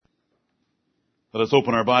Let us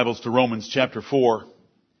open our Bibles to Romans chapter 4.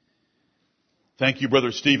 Thank you,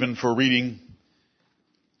 Brother Stephen, for reading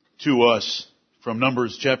to us from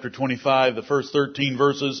Numbers chapter 25, the first 13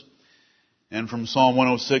 verses, and from Psalm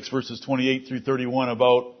 106, verses 28 through 31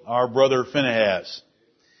 about our brother Phinehas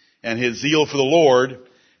and his zeal for the Lord,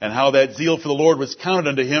 and how that zeal for the Lord was counted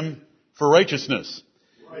unto him for righteousness.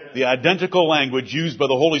 The identical language used by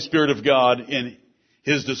the Holy Spirit of God in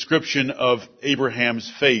his description of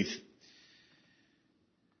Abraham's faith.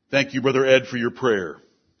 Thank you, Brother Ed, for your prayer.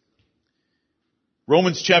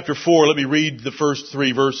 Romans chapter 4, let me read the first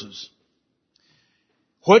 3 verses.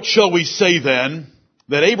 What shall we say then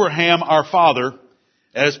that Abraham our father,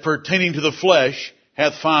 as pertaining to the flesh,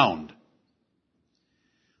 hath found?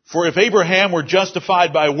 For if Abraham were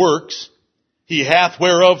justified by works, he hath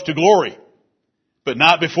whereof to glory, but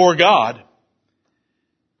not before God.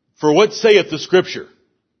 For what saith the Scripture?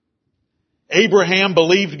 Abraham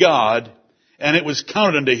believed God, and it was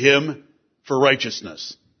counted unto him for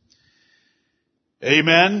righteousness.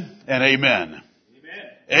 Amen and amen. Amen.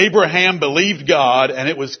 Abraham believed God, and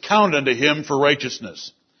it was counted unto him for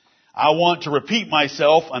righteousness. I want to repeat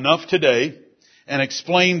myself enough today and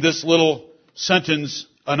explain this little sentence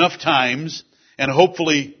enough times, and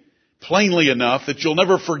hopefully plainly enough that you'll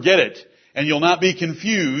never forget it, and you'll not be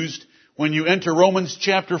confused when you enter Romans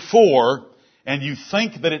chapter 4 and you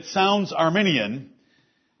think that it sounds Arminian,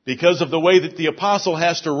 because of the way that the apostle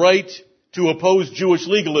has to write to oppose Jewish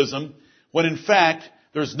legalism, when in fact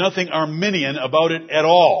there's nothing Arminian about it at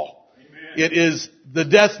all. Amen. It is the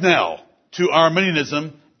death knell to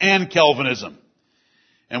Arminianism and Calvinism.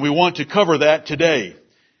 And we want to cover that today.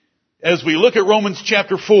 As we look at Romans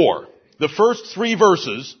chapter 4, the first 3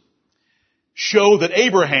 verses show that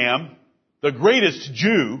Abraham, the greatest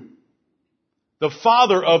Jew, the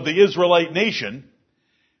father of the Israelite nation,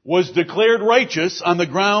 was declared righteous on the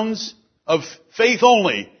grounds of faith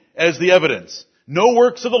only as the evidence. No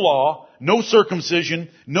works of the law, no circumcision,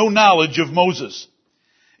 no knowledge of Moses.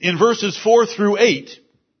 In verses 4 through 8,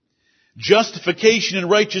 justification and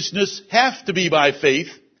righteousness have to be by faith,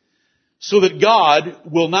 so that God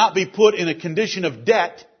will not be put in a condition of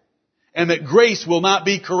debt, and that grace will not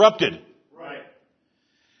be corrupted. Right.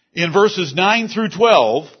 In verses 9 through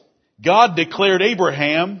 12, God declared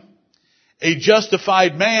Abraham a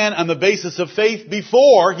justified man on the basis of faith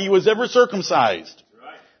before he was ever circumcised.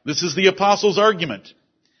 Right. This is the apostle's argument.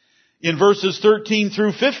 In verses 13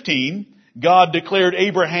 through 15, God declared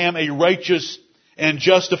Abraham a righteous and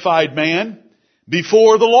justified man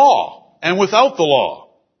before the law and without the law,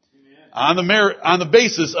 on the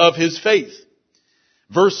basis of his faith.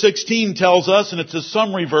 Verse 16 tells us, and it's a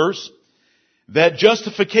summary verse, that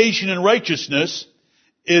justification and righteousness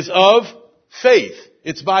is of faith.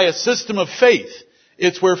 It's by a system of faith.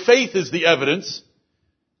 It's where faith is the evidence.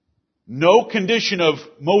 No condition of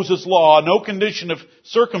Moses' law, no condition of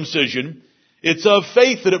circumcision. It's of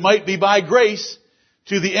faith that it might be by grace,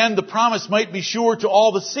 to the end the promise might be sure to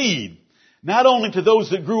all the seed. Not only to those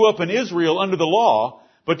that grew up in Israel under the law,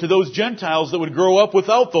 but to those Gentiles that would grow up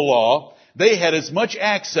without the law. They had as much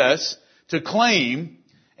access to claim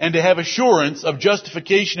and to have assurance of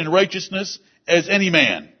justification and righteousness as any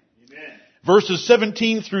man. Verses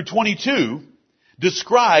 17 through 22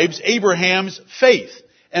 describes Abraham's faith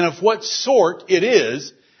and of what sort it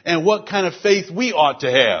is and what kind of faith we ought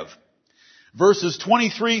to have. Verses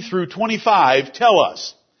 23 through 25 tell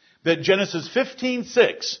us that Genesis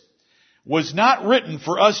 15:6 was not written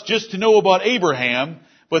for us just to know about Abraham,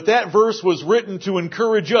 but that verse was written to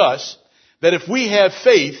encourage us that if we have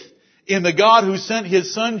faith in the God who sent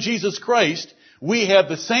His Son Jesus Christ, we have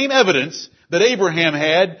the same evidence that Abraham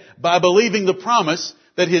had by believing the promise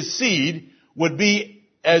that his seed would be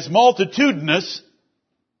as multitudinous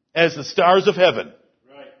as the stars of heaven.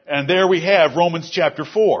 Right. And there we have Romans chapter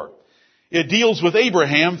 4. It deals with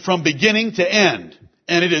Abraham from beginning to end.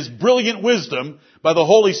 And it is brilliant wisdom by the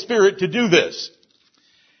Holy Spirit to do this.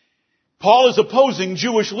 Paul is opposing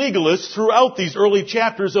Jewish legalists throughout these early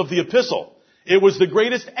chapters of the epistle. It was the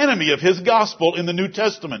greatest enemy of his gospel in the New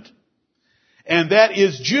Testament. And that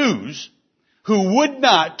is Jews who would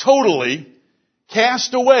not totally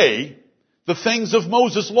cast away the things of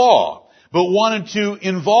Moses' law, but wanted to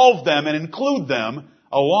involve them and include them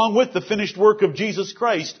along with the finished work of Jesus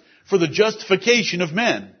Christ for the justification of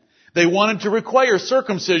men. They wanted to require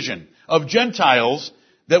circumcision of Gentiles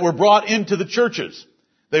that were brought into the churches.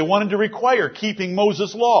 They wanted to require keeping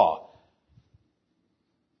Moses' law,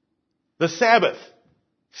 the Sabbath,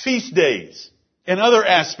 feast days, and other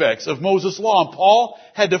aspects of Moses' law. And Paul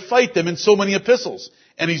had to fight them in so many epistles.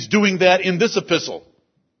 And he's doing that in this epistle.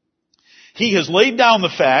 He has laid down the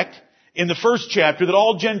fact in the first chapter that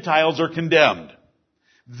all Gentiles are condemned.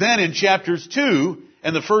 Then in chapters 2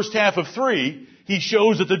 and the first half of 3, he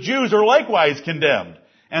shows that the Jews are likewise condemned.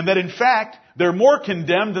 And that in fact, they're more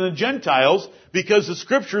condemned than the Gentiles because the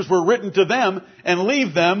scriptures were written to them and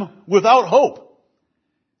leave them without hope.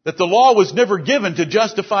 That the law was never given to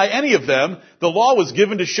justify any of them. The law was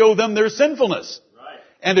given to show them their sinfulness. Right.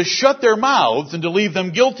 And to shut their mouths and to leave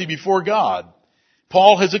them guilty before God.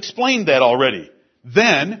 Paul has explained that already.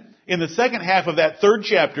 Then, in the second half of that third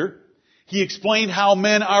chapter, he explained how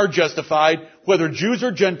men are justified, whether Jews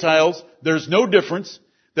or Gentiles. There's no difference.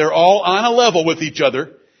 They're all on a level with each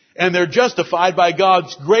other. And they're justified by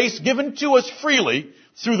God's grace given to us freely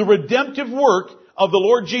through the redemptive work of the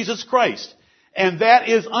Lord Jesus Christ. And that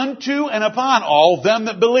is unto and upon all them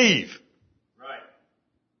that believe. Right.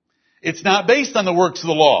 It's not based on the works of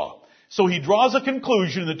the law. So he draws a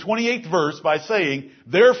conclusion in the 28th verse by saying,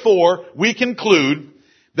 therefore we conclude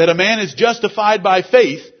that a man is justified by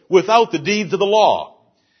faith without the deeds of the law.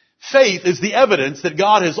 Faith is the evidence that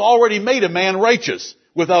God has already made a man righteous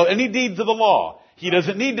without any deeds of the law. He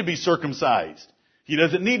doesn't need to be circumcised. He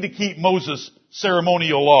doesn't need to keep Moses'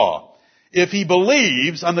 ceremonial law. If he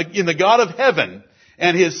believes in the God of heaven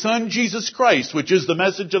and his Son Jesus Christ, which is the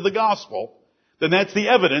message of the gospel, then that's the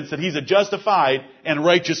evidence that he's a justified and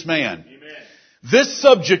righteous man. Amen. This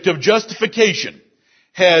subject of justification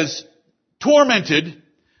has tormented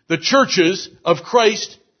the churches of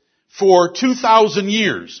Christ for 2,000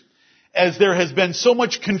 years, as there has been so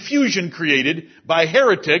much confusion created by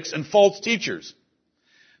heretics and false teachers.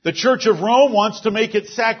 The Church of Rome wants to make it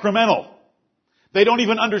sacramental. They don't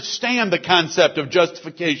even understand the concept of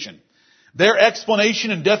justification. Their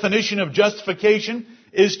explanation and definition of justification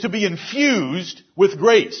is to be infused with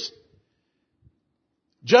grace.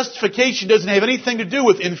 Justification doesn't have anything to do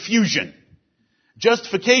with infusion.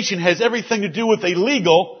 Justification has everything to do with a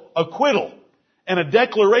legal acquittal and a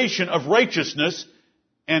declaration of righteousness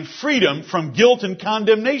and freedom from guilt and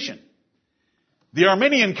condemnation. The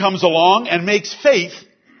Arminian comes along and makes faith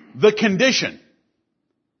the condition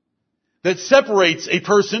that separates a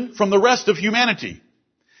person from the rest of humanity,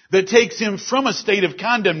 that takes him from a state of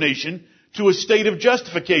condemnation to a state of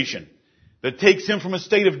justification, that takes him from a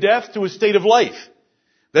state of death to a state of life,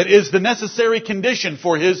 that is the necessary condition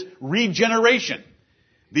for his regeneration.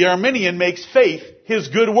 The Arminian makes faith his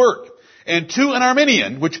good work. And to an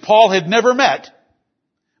Arminian, which Paul had never met,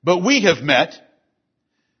 but we have met,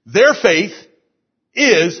 their faith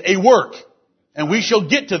is a work. And we shall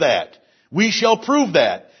get to that. We shall prove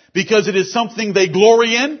that. Because it is something they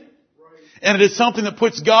glory in, and it is something that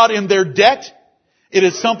puts God in their debt. It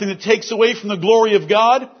is something that takes away from the glory of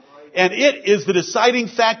God, and it is the deciding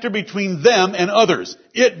factor between them and others.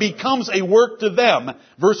 It becomes a work to them,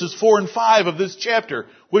 verses 4 and 5 of this chapter,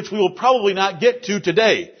 which we will probably not get to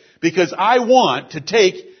today, because I want to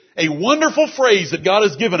take a wonderful phrase that God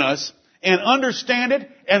has given us and understand it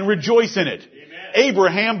and rejoice in it. Amen.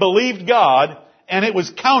 Abraham believed God, and it was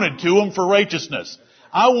counted to him for righteousness.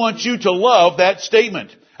 I want you to love that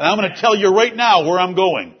statement. And I'm going to tell you right now where I'm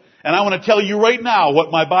going. And I want to tell you right now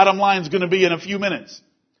what my bottom line is going to be in a few minutes.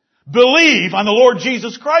 Believe on the Lord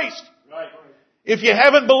Jesus Christ. Right. If you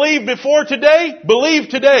haven't believed before today, believe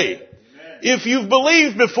today. Amen. If you've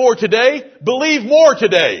believed before today, believe more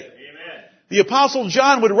today. Amen. The Apostle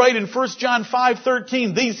John would write in 1 John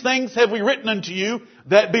 5:13, these things have we written unto you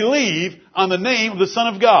that believe on the name of the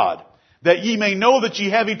Son of God, that ye may know that ye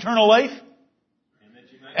have eternal life,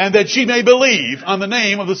 and that ye may believe on the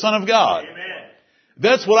name of the Son of God. Amen.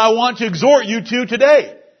 That's what I want to exhort you to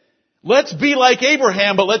today. Let's be like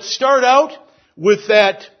Abraham, but let's start out with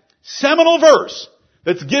that seminal verse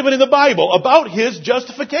that's given in the Bible about his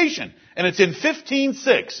justification. And it's in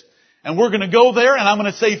 15:6. And we're going to go there, and I'm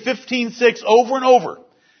going to say 15:6 over and over.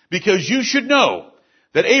 Because you should know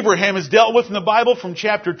that Abraham is dealt with in the Bible from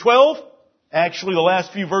chapter 12, actually the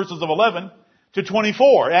last few verses of 11, to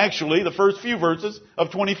 24, actually, the first few verses of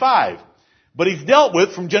 25. But he's dealt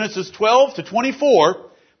with from Genesis 12 to 24.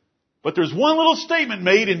 But there's one little statement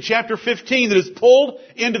made in chapter 15 that is pulled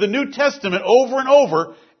into the New Testament over and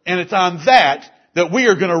over, and it's on that we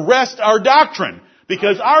are going to rest our doctrine,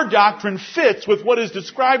 because our doctrine fits with what is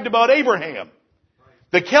described about Abraham.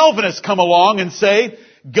 The Calvinists come along and say,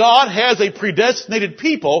 God has a predestinated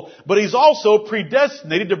people, but He's also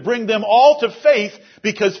predestinated to bring them all to faith,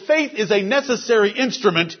 because faith is a necessary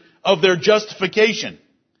instrument of their justification.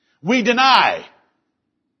 We deny.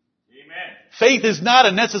 Amen. Faith is not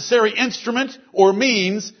a necessary instrument or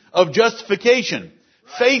means of justification.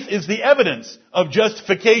 Right. Faith is the evidence of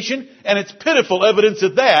justification, and it's pitiful evidence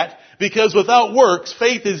at that, because without works,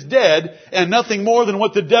 faith is dead and nothing more than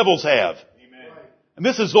what the devils have. Amen. And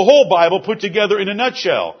this is the whole Bible put together in a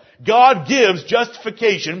nutshell. God gives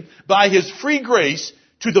justification by His free grace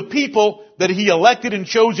to the people that He elected and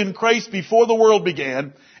chose in Christ before the world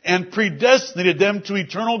began and predestinated them to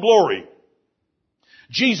eternal glory.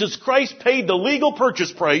 Jesus Christ paid the legal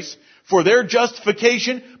purchase price for their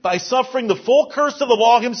justification by suffering the full curse of the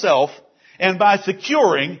law Himself and by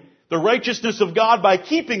securing the righteousness of God by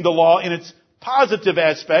keeping the law in its positive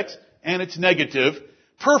aspects and its negative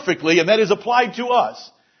perfectly, and that is applied to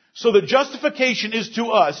us. So that justification is to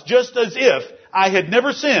us just as if I had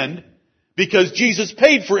never sinned, because Jesus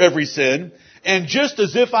paid for every sin, and just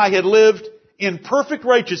as if I had lived in perfect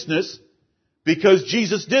righteousness, because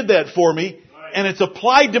Jesus did that for me, and it's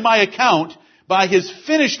applied to my account by His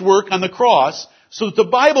finished work on the cross, so that the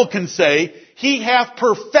Bible can say, He hath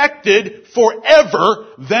perfected forever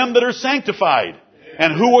them that are sanctified.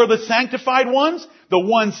 And who are the sanctified ones? The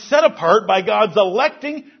ones set apart by God's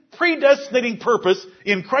electing, predestinating purpose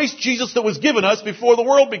in Christ Jesus that was given us before the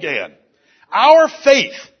world began. Our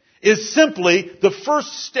faith is simply the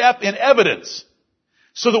first step in evidence,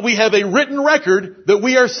 so that we have a written record that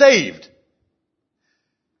we are saved.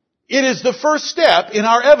 It is the first step in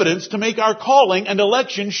our evidence to make our calling and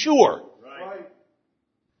election sure. Right.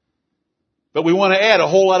 But we want to add a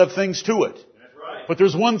whole lot of things to it. That's right. But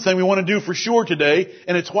there's one thing we want to do for sure today,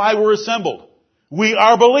 and it's why we're assembled. We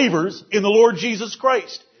are believers in the Lord Jesus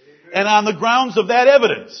Christ. Amen. And on the grounds of that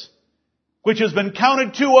evidence, which has been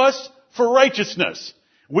counted to us for righteousness,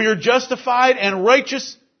 we are justified and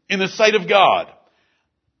righteous in the sight of God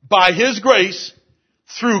by His grace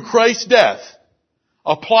through Christ's death,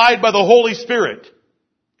 applied by the Holy Spirit,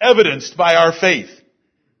 evidenced by our faith.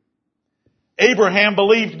 Abraham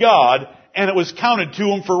believed God, and it was counted to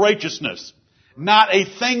him for righteousness. Not a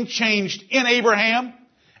thing changed in Abraham,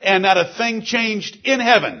 and not a thing changed in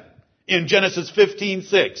heaven in Genesis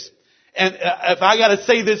 15:6. And if I got to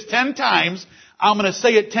say this 10 times, I'm going to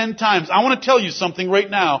say it 10 times. I want to tell you something right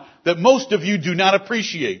now that most of you do not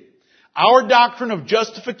appreciate. Our doctrine of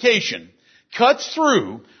justification cuts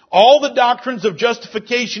through all the doctrines of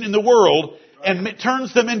justification in the world and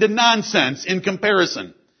turns them into nonsense in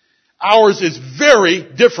comparison. Ours is very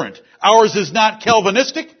different. Ours is not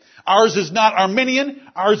Calvinistic. Ours is not Arminian.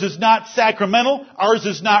 Ours is not sacramental. Ours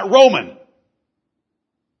is not Roman.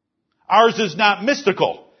 Ours is not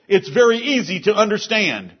mystical. It's very easy to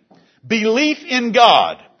understand. Belief in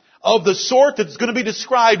God of the sort that's going to be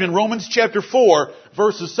described in Romans chapter 4,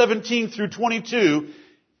 verses 17 through 22,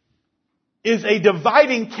 is a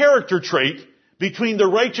dividing character trait between the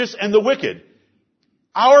righteous and the wicked.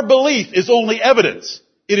 Our belief is only evidence.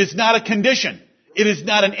 It is not a condition. It is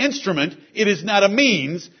not an instrument. It is not a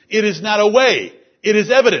means. It is not a way. It is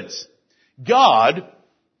evidence. God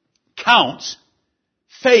counts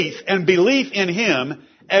faith and belief in Him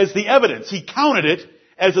as the evidence. He counted it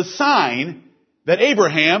as a sign that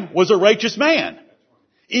Abraham was a righteous man.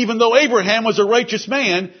 Even though Abraham was a righteous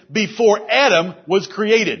man before Adam was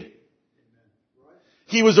created.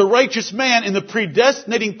 He was a righteous man in the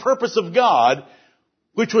predestinating purpose of God,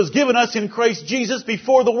 which was given us in Christ Jesus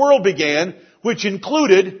before the world began, which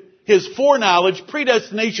included His foreknowledge,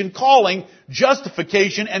 predestination, calling,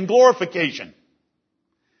 justification, and glorification.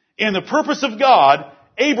 In the purpose of God,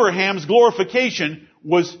 Abraham's glorification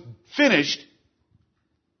was finished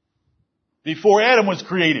before Adam was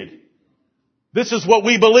created. This is what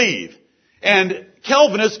we believe. And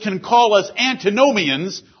Calvinists can call us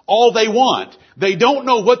antinomians all they want. They don't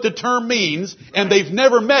know what the term means, and they've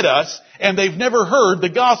never met us, and they've never heard the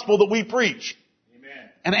gospel that we preach. Amen.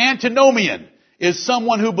 An antinomian is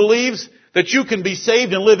someone who believes that you can be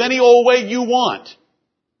saved and live any old way you want.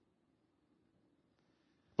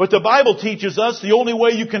 But the Bible teaches us the only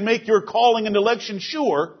way you can make your calling and election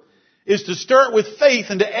sure is to start with faith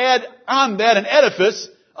and to add on that an edifice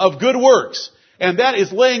of good works. And that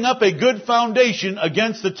is laying up a good foundation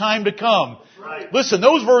against the time to come. Right. Listen,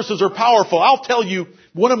 those verses are powerful. I'll tell you,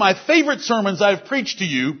 one of my favorite sermons I've preached to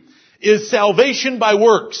you is Salvation by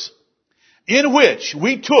Works, in which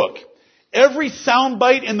we took every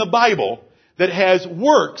soundbite in the Bible that has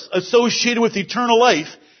works associated with eternal life,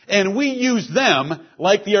 and we use them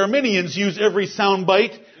like the Arminians use every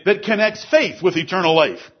soundbite that connects faith with eternal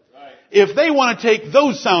life. Right. If they want to take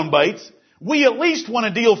those soundbites, we at least want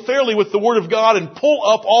to deal fairly with the Word of God and pull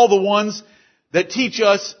up all the ones that teach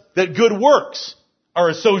us that good works are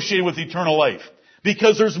associated with eternal life.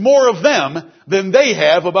 Because there's more of them than they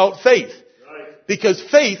have about faith. Right. Because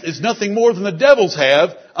faith is nothing more than the devils have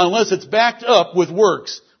unless it's backed up with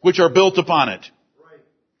works which are built upon it. Right.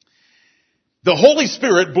 The Holy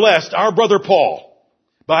Spirit blessed our brother Paul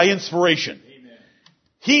by inspiration. Amen.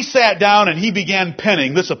 He sat down and he began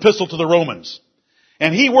penning this epistle to the Romans.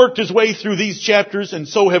 And he worked his way through these chapters, and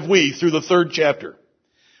so have we through the 3rd chapter.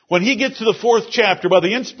 When he gets to the 4th chapter, by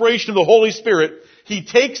the inspiration of the Holy Spirit, he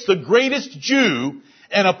takes the greatest Jew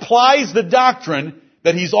and applies the doctrine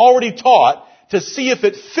that he's already taught to see if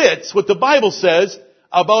it fits what the Bible says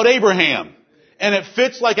about Abraham. And it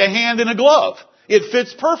fits like a hand in a glove. It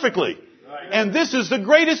fits perfectly. And this is the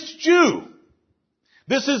greatest Jew.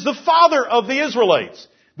 This is the father of the Israelites.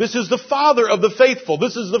 This is the father of the faithful.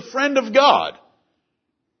 This is the friend of God.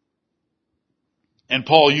 And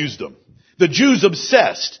Paul used them. The Jews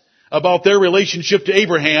obsessed about their relationship to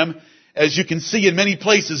Abraham, as you can see in many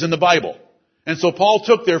places in the Bible. And so Paul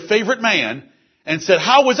took their favorite man and said,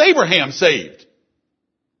 how was Abraham saved?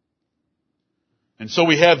 And so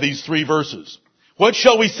we have these 3 verses. What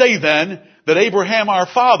shall we say then that Abraham our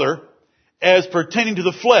father, as pertaining to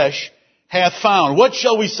the flesh, hath found? What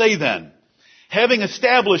shall we say then? Having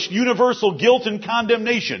established universal guilt and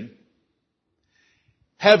condemnation,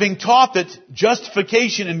 having taught that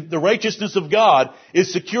justification and the righteousness of God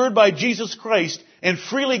is secured by Jesus Christ and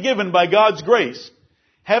freely given by God's grace,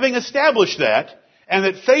 having established that, and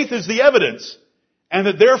that faith is the evidence, and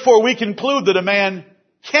that therefore we conclude that a man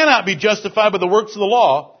cannot be justified by the works of the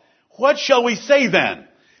law, what shall we say then?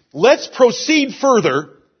 Let's proceed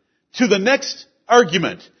further to the next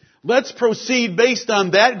argument. Let's proceed based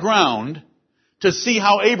on that ground to see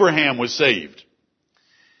how Abraham was saved.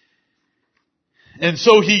 And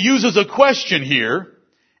so he uses a question here,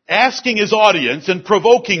 asking his audience and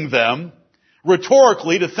provoking them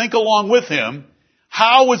rhetorically to think along with him,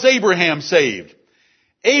 how was Abraham saved?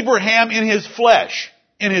 Abraham in his flesh,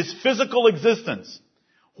 in his physical existence,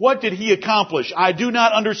 what did he accomplish? I do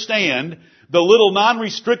not understand the little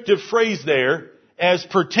non-restrictive phrase there as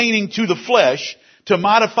pertaining to the flesh to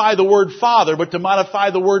modify the word father, but to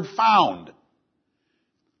modify the word found.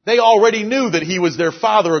 They already knew that he was their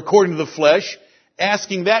father according to the flesh.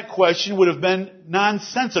 Asking that question would have been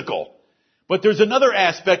nonsensical. But there's another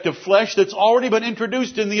aspect of flesh that's already been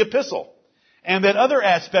introduced in the epistle. And that other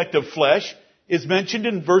aspect of flesh is mentioned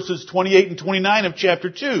in verses 28 and 29 of chapter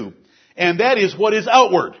 2. And that is what is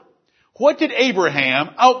outward. What did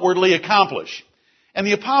Abraham outwardly accomplish? And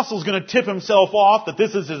the apostle's going to tip himself off that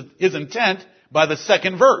this is his intent by the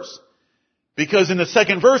 2nd verse. Because in the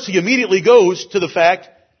 2nd verse he immediately goes to the fact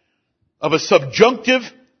of a subjunctive,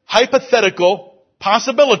 hypothetical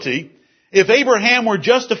possibility. If Abraham were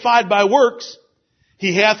justified by works,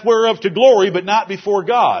 he hath whereof to glory, but not before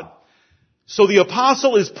God. So the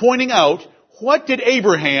apostle is pointing out, what did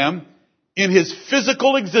Abraham in his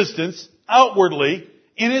physical existence, outwardly,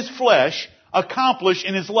 in his flesh, accomplish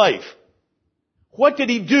in his life? What did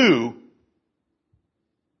he do?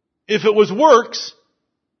 If it was works,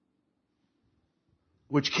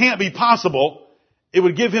 which can't be possible, it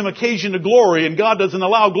would give him occasion to glory, and God doesn't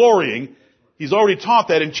allow glorying. He's already taught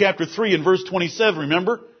that in chapter 3 and verse 27,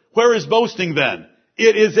 remember? Where is boasting then?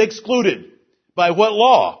 It is excluded. By what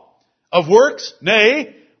law? Of works?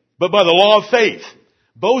 Nay, but by the law of faith.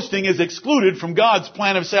 Boasting is excluded from God's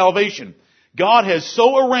plan of salvation. God has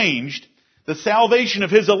so arranged the salvation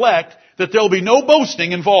of His elect that there will be no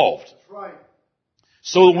boasting involved. That's right.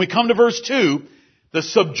 So when we come to verse 2, the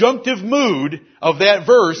subjunctive mood of that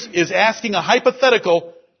verse is asking a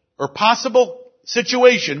hypothetical or possible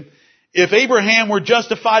situation. If Abraham were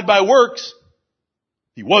justified by works,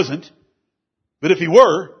 he wasn't. But if he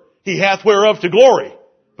were, he hath whereof to glory,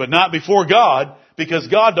 but not before God, because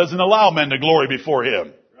God doesn't allow men to glory before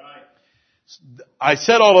Him. Right. I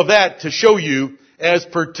said all of that to show you, as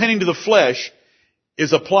pertaining to the flesh,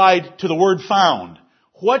 is applied to the word found.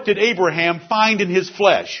 What did Abraham find in his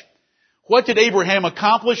flesh? What did Abraham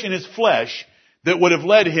accomplish in his flesh that would have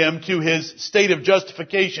led him to his state of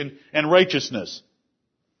justification and righteousness?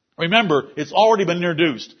 Remember, it's already been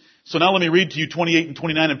introduced. So now let me read to you 28 and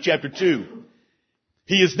 29 of chapter 2.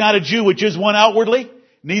 He is not a Jew which is one outwardly,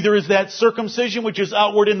 neither is that circumcision which is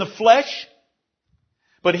outward in the flesh,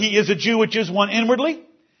 but he is a Jew which is one inwardly,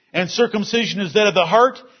 and circumcision is that of the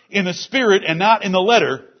heart, in the spirit and not in the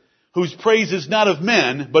letter, whose praise is not of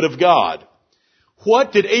men, but of God.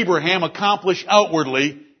 What did Abraham accomplish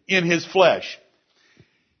outwardly in his flesh?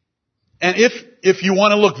 And if you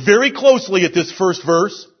want to look very closely at this first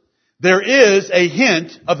verse, there is a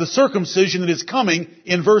hint of the circumcision that is coming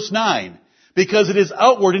in verse 9, because it is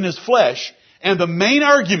outward in his flesh. And the main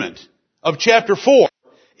argument of chapter 4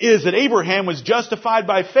 is that Abraham was justified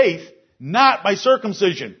by faith, not by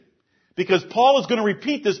circumcision. Because Paul is going to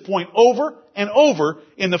repeat this point over and over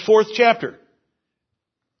in the 4th chapter.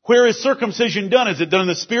 Where is circumcision done? Is it done in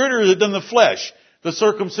the spirit or is it done in the flesh? The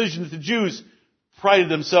circumcision that the Jews prided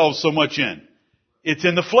themselves so much in. It's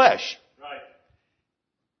in the flesh.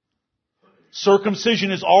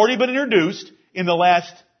 Circumcision has already been introduced in the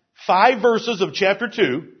last 5 verses of chapter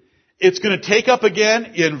 2. It's going to take up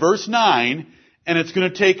again in verse 9, and it's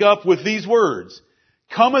going to take up with these words.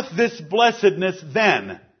 Cometh this blessedness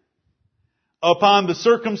then upon the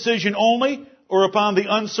circumcision only, or upon the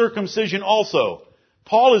uncircumcision also?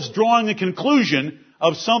 Paul is drawing the conclusion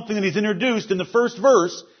of something that he's introduced in the first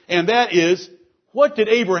verse, and that is, what did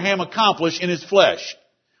Abraham accomplish in his flesh?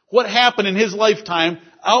 What happened in his lifetime,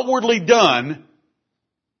 outwardly done,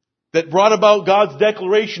 that brought about God's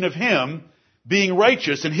declaration of him being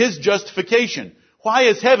righteous and his justification? Why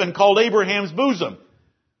is heaven called Abraham's bosom?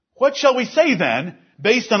 What shall we say then,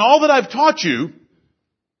 based on all that I've taught you,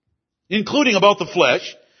 including about the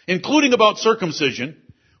flesh, including about circumcision,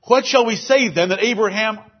 what shall we say then that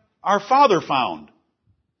Abraham, our father, found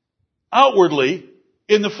outwardly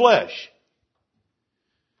in the flesh?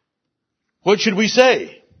 What should we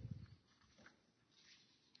say?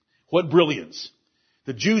 What brilliance.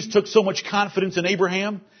 The Jews took so much confidence in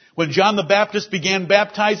Abraham. When John the Baptist began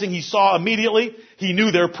baptizing, he saw immediately, he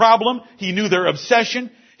knew their problem, he knew their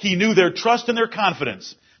obsession, he knew their trust and their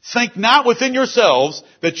confidence. Think not within yourselves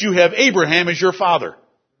that you have Abraham as your father.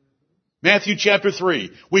 Matthew chapter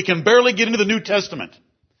 3. We can barely get into the New Testament.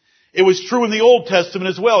 It was true in the Old Testament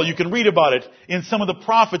as well. You can read about it in some of the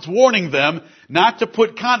prophets warning them not to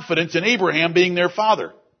put confidence in Abraham being their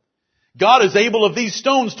father. God is able of these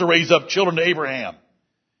stones to raise up children to Abraham.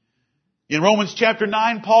 In Romans chapter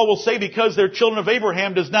 9, Paul will say, because they're children of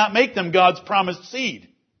Abraham does not make them God's promised seed.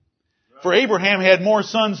 For Abraham had more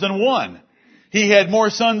sons than 1. He had more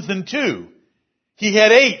sons than 2. He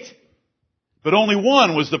had 8. But only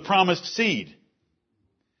 1 was the promised seed.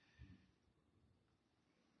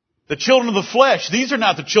 The children of the flesh, these are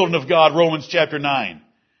not the children of God, Romans chapter 9.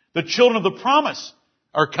 The children of the promise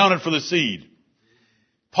are counted for the seed.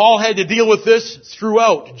 Paul had to deal with this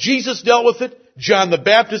throughout. Jesus dealt with it. John the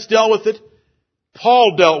Baptist dealt with it.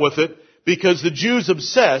 Paul dealt with it because the Jews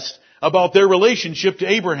obsessed about their relationship to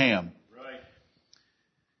Abraham.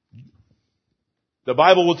 Right. The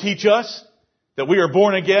Bible will teach us that we are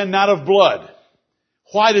born again not of blood.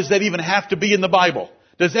 Why does that even have to be in the Bible?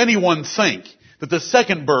 Does anyone think that the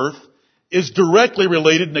second birth is directly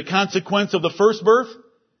related in the consequence of the first birth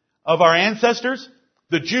of our ancestors?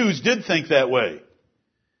 The Jews did think that way.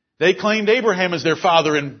 They claimed Abraham as their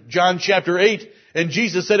father in John chapter 8, and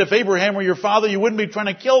Jesus said, if Abraham were your father, you wouldn't be trying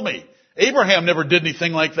to kill me. Abraham never did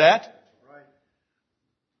anything like that. Right.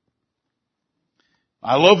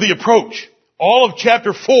 I love the approach. All of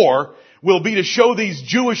chapter 4 will be to show these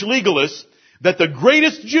Jewish legalists that the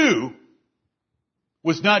greatest Jew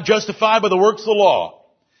was not justified by the works of the law.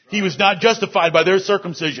 He was not justified by their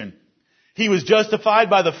circumcision. He was justified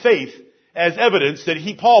by the faith as evidence that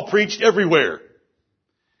Paul preached everywhere.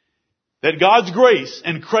 That God's grace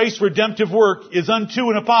and Christ's redemptive work is unto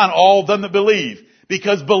and upon all them that believe.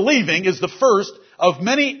 Because believing is the first of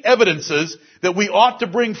many evidences that we ought to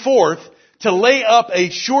bring forth to lay up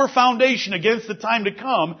a sure foundation against the time to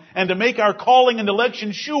come and to make our calling and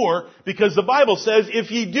election sure, because the Bible says,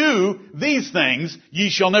 if ye do these things,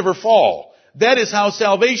 ye shall never fall. That is how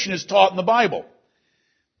salvation is taught in the Bible.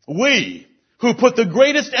 We, who put the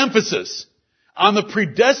greatest emphasis on the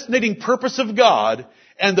predestinating purpose of God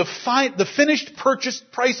and the finished purchase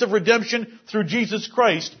price of redemption through Jesus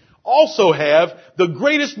Christ, also have the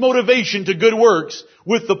greatest motivation to good works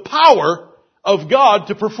with the power of God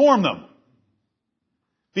to perform them.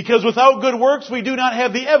 Because without good works, we do not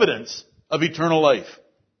have the evidence of eternal life.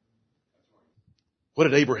 What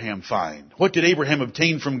did Abraham find? What did Abraham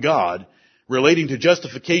obtain from God relating to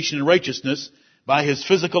justification and righteousness by his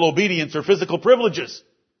physical obedience or physical privileges?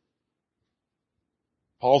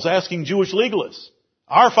 Paul's asking Jewish legalists.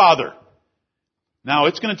 Our father. Now,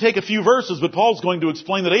 it's going to take a few verses, but Paul's going to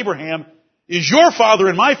explain that Abraham is your father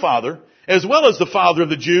and my father, as well as the father of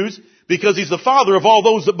the Jews, because he's the father of all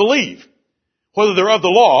those that believe. Whether they're of the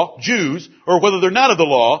law, Jews, or whether they're not of the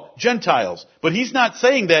law, Gentiles. But he's not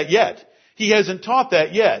saying that yet. He hasn't taught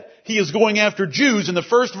that yet. He is going after Jews in the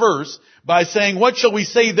first verse by saying, what shall we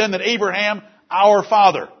say then that Abraham, our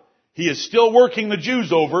father? He is still working the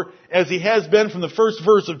Jews over, as he has been from the first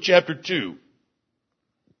verse of chapter 2.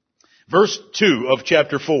 Verse 2 of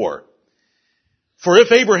chapter 4. For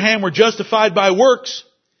if Abraham were justified by works,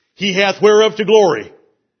 he hath whereof to glory,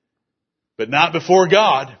 but not before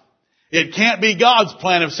God. It can't be God's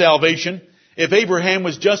plan of salvation if Abraham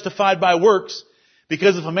was justified by works,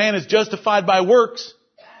 because if a man is justified by works,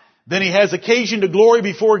 then he has occasion to glory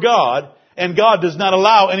before God, and God does not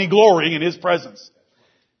allow any glorying in his presence.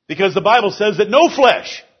 Because the Bible says that no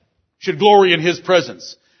flesh should glory in his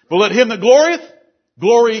presence. But let him that glorieth,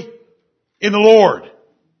 glory in the Lord.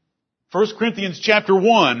 1 Corinthians chapter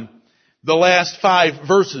 1, the last 5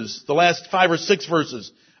 verses, the last 5 or 6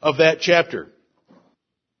 verses of that chapter.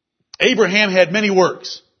 Abraham had many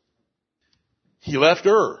works. He left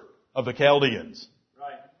Ur of the Chaldeans.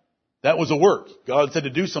 Right. That was a work. God said to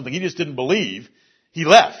do something. He just didn't believe. He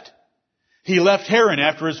left. He left Haran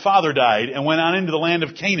after his father died and went on into the land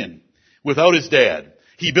of Canaan without his dad.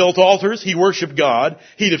 He built altars. He worshiped God.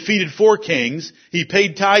 He defeated 4 kings. He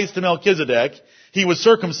paid tithes to Melchizedek. He was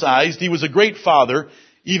circumcised. He was a great father,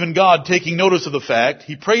 even God taking notice of the fact.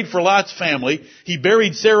 He prayed for Lot's family. He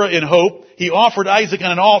buried Sarah in hope. He offered Isaac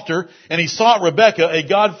on an altar, and he sought Rebekah, a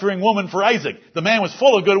God-fearing woman, for Isaac. The man was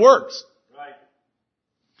full of good works. Right.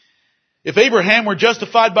 If Abraham were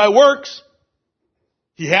justified by works,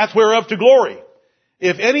 he hath whereof to glory.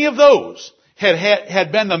 If any of those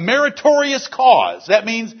had been the meritorious cause, that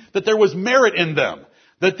means that there was merit in them,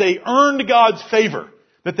 that they earned God's favor,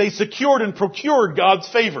 that they secured and procured God's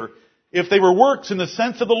favor, if they were works in the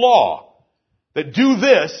sense of the law, that do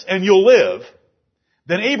this and you'll live,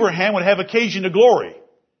 then Abraham would have occasion to glory.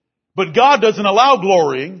 But God doesn't allow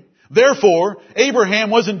glorying. Therefore,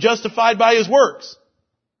 Abraham wasn't justified by his works.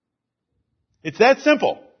 It's that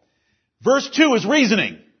simple. Verse 2 is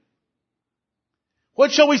reasoning.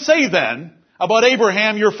 What shall we say then about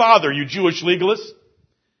Abraham, your father, you Jewish legalists?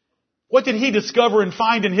 What did he discover and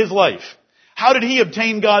find in his life? How did he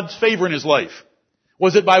obtain God's favor in his life?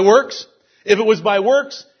 Was it by works? If it was by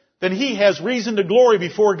works, then he has reason to glory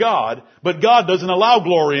before God, but God doesn't allow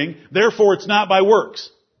glorying, therefore it's not by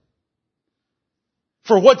works.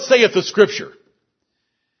 For what saith the Scripture?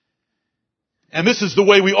 And this is the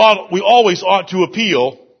way we always ought to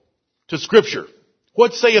appeal to Scripture.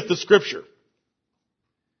 What saith the Scripture?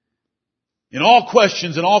 In all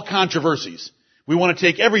questions and all controversies, we want to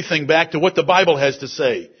take everything back to what the Bible has to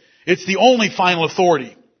say. It's the only final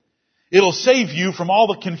authority. It'll save you from all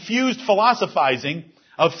the confused philosophizing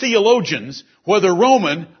of theologians, whether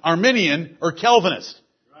Roman, Arminian, or Calvinist.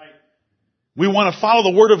 Right. We want to follow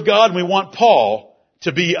the Word of God, and we want Paul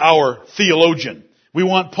to be our theologian. We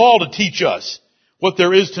want Paul to teach us what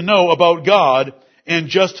there is to know about God and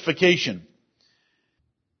justification.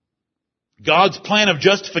 God's plan of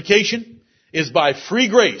justification is by free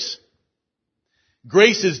grace.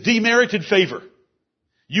 Grace is demerited favor.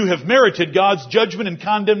 You have merited God's judgment and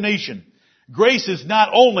condemnation. Grace is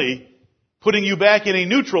not only putting you back in a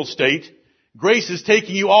neutral state, grace is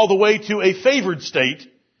taking you all the way to a favored state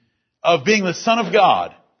of being the Son of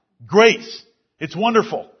God. Grace. It's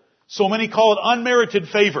wonderful. So many call it unmerited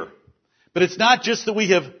favor. But it's not just that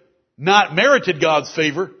we have not merited God's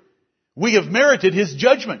favor. We have merited His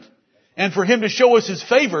judgment. And for Him to show us His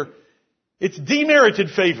favor, it's demerited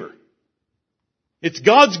favor. It's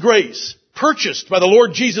God's grace, purchased by the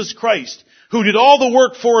Lord Jesus Christ, who did all the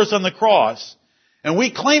work for us on the cross. And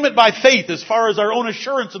we claim it by faith as far as our own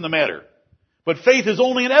assurance in the matter. But faith is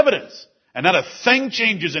only an evidence, and not a thing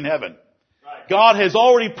changes in heaven. Right. God has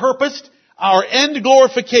already purposed our end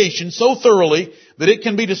glorification so thoroughly that it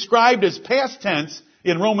can be described as past tense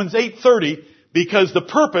in Romans 8:30, because the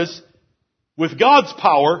purpose with God's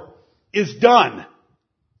power is done.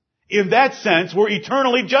 In that sense, we're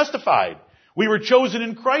eternally justified. We were chosen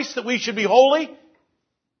in Christ that we should be holy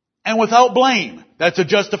and without blame. That's a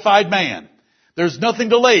justified man. There's nothing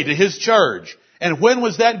to lay to his charge. And when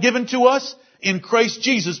was that given to us? In Christ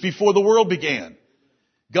Jesus before the world began.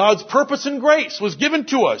 God's purpose and grace was given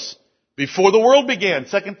to us before the world began.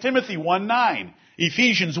 2 Timothy 1:9,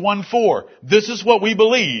 Ephesians 1:4. This is what we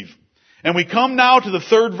believe. And we come now to the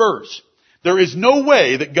third verse. There is no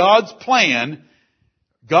way that God's plan,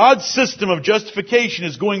 God's system of justification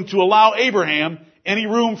is going to allow Abraham any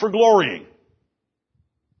room for glorying.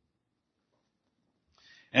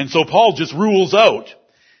 And so Paul just rules out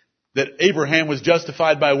that Abraham was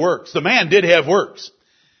justified by works. The man did have works.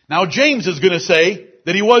 Now James is going to say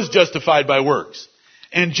that he was justified by works.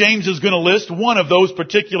 And James is going to list one of those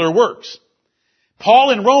particular works.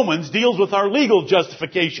 Paul in Romans deals with our legal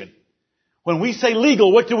justification. When we say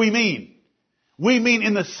legal, what do we mean? We mean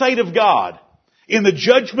in the sight of God, in the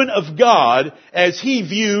judgment of God as He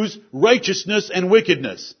views righteousness and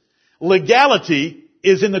wickedness. Legality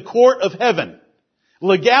is in the court of heaven.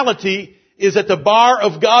 Legality is at the bar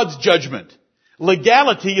of God's judgment.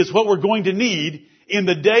 Legality is what we're going to need in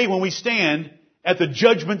the day when we stand at the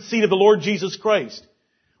judgment seat of the Lord Jesus Christ.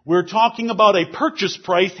 We're talking about a purchase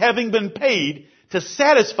price having been paid to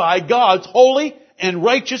satisfy God's holy and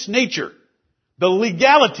righteous nature. The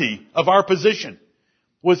legality of our position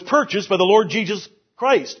was purchased by the Lord Jesus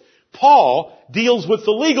Christ. Paul deals with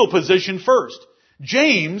the legal position first.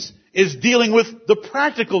 James is dealing with the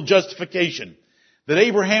practical justification. That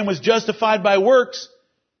Abraham was justified by works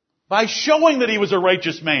by showing that he was a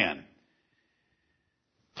righteous man.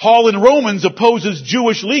 Paul in Romans opposes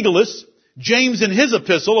Jewish legalists. James in his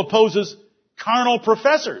epistle opposes carnal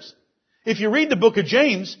professors. If you read the book of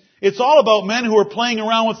James, it's all about men who are playing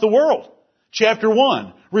around with the world. Chapter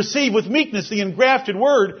 1, receive with meekness the engrafted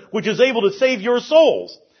word which is able to save your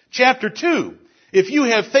souls. Chapter 2, if you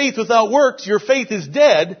have faith without works, your faith is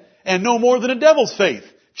dead and no more than a devil's faith.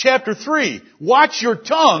 Chapter 3, watch your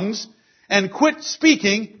tongues and quit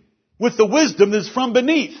speaking with the wisdom that is from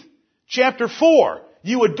beneath. Chapter 4,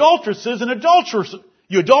 you adulterers and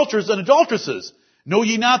adulteresses, know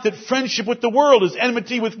ye not that friendship with the world is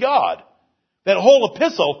enmity with God? That whole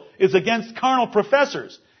epistle is against carnal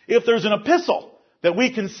professors. If there's an epistle that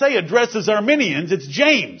we can say addresses Arminians, it's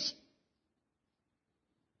James.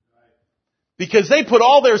 Because they put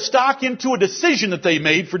all their stock into a decision that they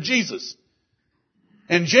made for Jesus.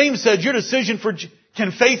 And James said, your decision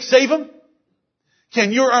can faith save him?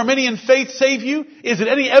 Can your Arminian faith save you? Is it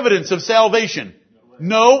any evidence of salvation?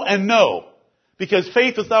 No and no. Because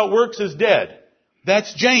faith without works is dead.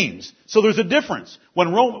 That's James. So there's a difference.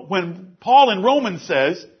 When Paul in Romans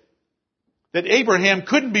says that Abraham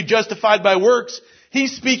couldn't be justified by works,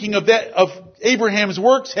 he's speaking of Abraham's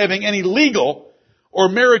works having any legal or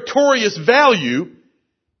meritorious value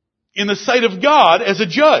in the sight of God as a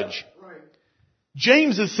judge. Right.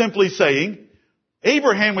 James is simply saying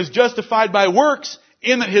Abraham was justified by works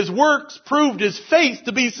in that his works proved his faith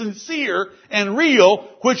to be sincere and real,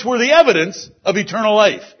 which were the evidence of eternal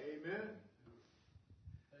life. Amen.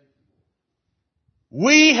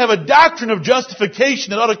 We have a doctrine of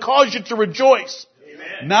justification that ought to cause you to rejoice.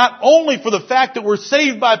 Amen. Not only for the fact that we're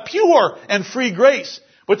saved by pure and free grace,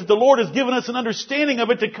 but that the Lord has given us an understanding of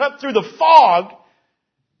it to cut through the fog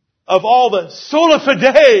of all the sola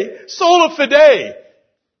fide,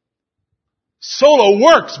 sola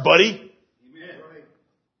works, buddy. Amen.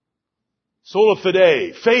 Sola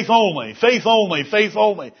fide, faith only, faith only, faith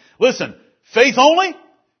only. Listen, faith only?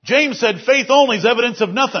 James said faith only is evidence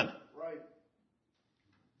of nothing. Right.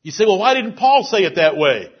 You say, well, why didn't Paul say it that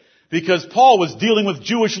way? Because Paul was dealing with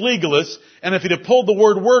Jewish legalists, and if he'd have pulled the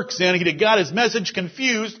word works in, he'd have got his message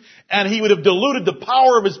confused, and he would have diluted the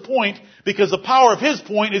power of his point, because the power of his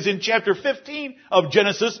point is in chapter 15 of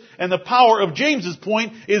Genesis, and the power of James's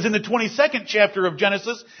point is in the 22nd chapter of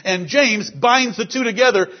Genesis, and James binds the two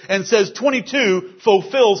together and says 22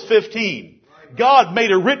 fulfills 15. God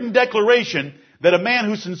made a written declaration that a man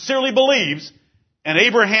who sincerely believes, and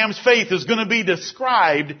Abraham's faith is going to be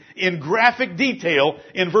described in graphic detail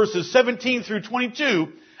in verses 17 through 22.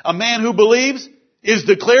 A man who believes is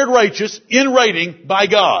declared righteous in writing by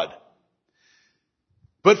God.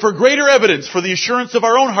 But for greater evidence, for the assurance of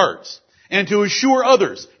our own hearts, and to assure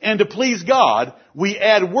others, and to please God, we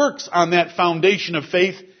add works on that foundation of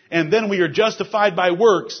faith, and then we are justified by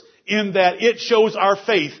works in that it shows our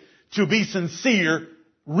faith to be sincere,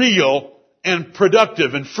 real, and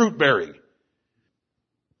productive and fruit-bearing.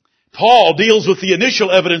 Paul deals with the initial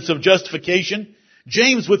evidence of justification.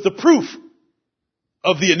 James with the proof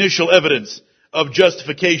of the initial evidence of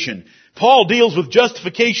justification. Paul deals with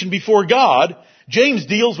justification before God. James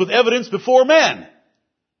deals with evidence before men.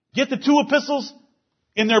 Get the two epistles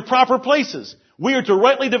in their proper places. We are to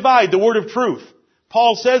rightly divide the word of truth.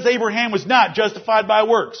 Paul says Abraham was not justified by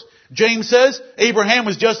works. James says Abraham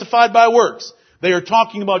was justified by works. They are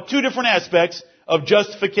talking about two different aspects of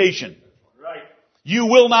justification. You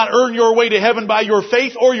will not earn your way to heaven by your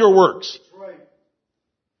faith or your works. Right.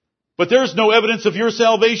 But there's no evidence of your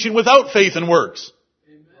salvation without faith and works.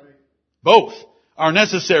 Amen. Both are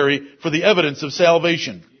necessary for the evidence of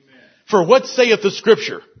salvation. Amen. For what saith the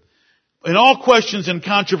Scripture? In all questions and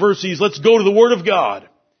controversies, let's go to the Word of God.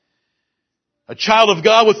 A child of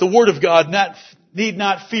God with the Word of God need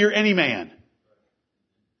not fear any man.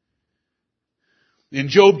 In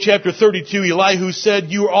Job chapter 32, Elihu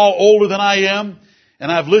said, you are all older than I am,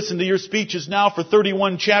 and I've listened to your speeches now for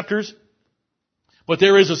 31 chapters. But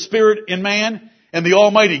there is a spirit in man, and the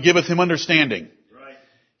Almighty giveth him understanding. Right.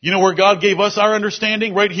 You know where God gave us our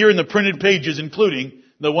understanding? Right here in the printed pages, including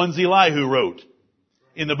the ones Elihu wrote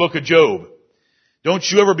in the book of Job. Don't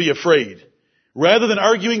you ever be afraid. Rather than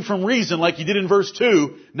arguing from reason like he did in verse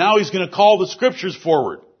 2, now he's going to call the Scriptures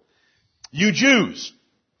forward. You Jews,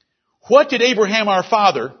 what did Abraham our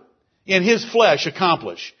father in his flesh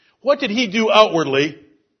accomplish? What did he do outwardly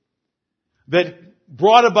that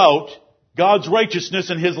brought about God's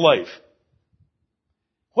righteousness in his life?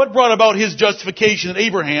 What brought about his justification that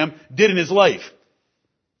Abraham did in his life?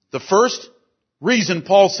 The first reason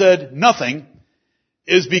Paul said nothing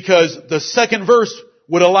is because the second verse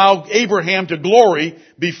would allow Abraham to glory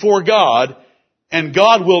before God, and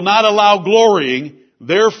God will not allow glorying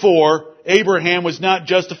Therefore, Abraham was not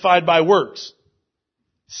justified by works.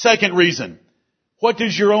 Second reason. What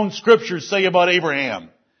does your own scriptures say about Abraham?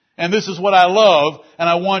 And this is what I love, and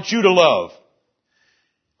I want you to love.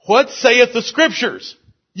 What saith the scriptures?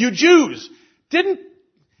 You Jews,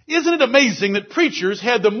 isn't it amazing that preachers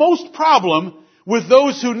had the most problem with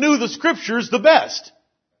those who knew the scriptures the best?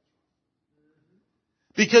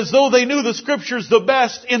 Because though they knew the scriptures the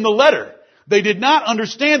best in the letter, they did not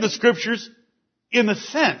understand the scriptures in the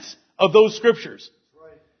sense of those scriptures.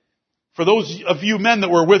 For those of you men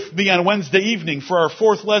that were with me on Wednesday evening for our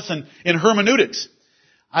fourth lesson in hermeneutics,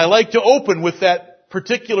 I like to open with that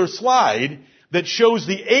particular slide that shows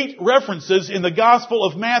the 8 references in the Gospel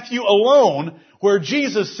of Matthew alone where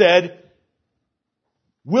Jesus said,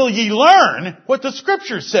 will ye learn what the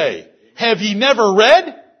scriptures say? Have ye never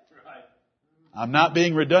read? I'm not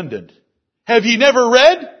being redundant. Have ye never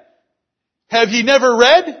read? Have ye never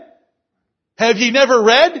read? Have ye never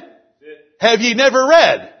read? Have ye never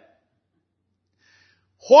read?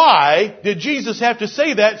 Why did Jesus have to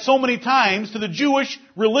say that so many times to the Jewish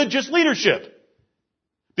religious leadership?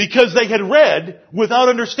 Because they had read without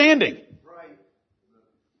understanding.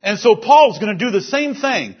 And so Paul's going to do the same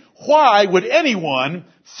thing. Why would anyone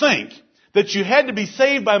think that you had to be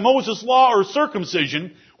saved by Moses' law or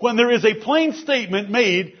circumcision when there is a plain statement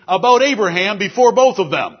made about Abraham before both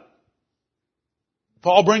of them?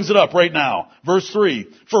 Paul brings it up right now. Verse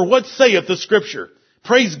 3. For what saith the Scripture?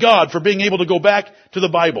 Praise God for being able to go back to the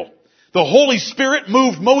Bible. The Holy Spirit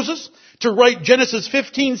moved Moses to write Genesis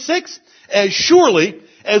 15:6 as surely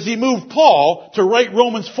as he moved Paul to write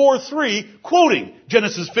Romans 4:3, quoting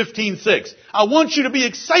Genesis 15:6. I want you to be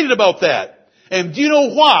excited about that. And do you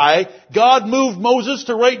know why God moved Moses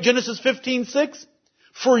to write Genesis 15:6?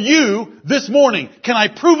 For you this morning. Can I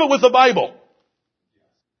prove it with the Bible?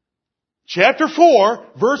 Chapter 4,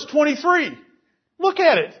 verse 23. Look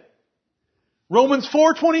at it. Romans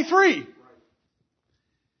 4:23.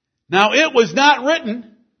 Now it was not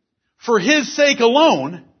written for his sake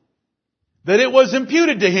alone that it was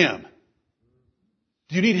imputed to him.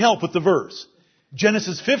 Do you need help with the verse?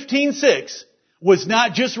 Genesis 15:6 was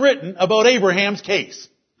not just written about Abraham's case.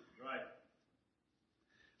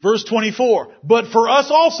 Verse 24. But for us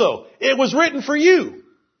also, it was written for you,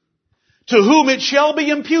 to whom it shall be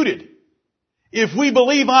imputed, if we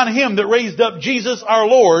believe on him that raised up Jesus our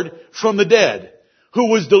Lord from the dead, who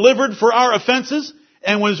was delivered for our offenses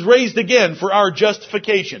and was raised again for our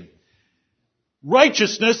justification.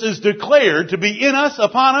 Righteousness is declared to be in us,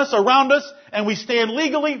 upon us, around us, and we stand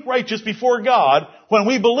legally righteous before God when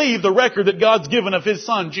we believe the record that God's given of His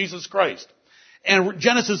Son, Jesus Christ. And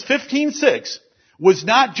Genesis 15:6 was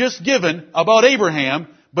not just given about Abraham,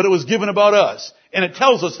 but it was given about us. And it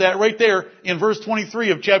tells us that right there in verse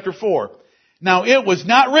 23 of chapter 4. Now it was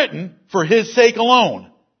not written for his sake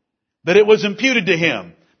alone, that it was imputed to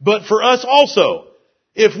him, but for us also.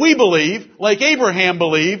 If we believe, like Abraham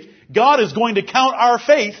believed, God is going to count our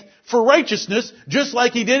faith for righteousness, just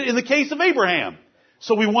like He did in the case of Abraham.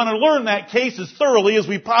 So we want to learn that case as thoroughly as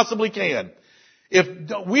we possibly can. If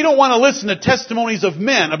we don't want to listen to testimonies of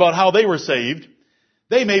men about how they were saved,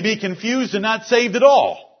 they may be confused and not saved at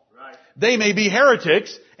all. Right. They may be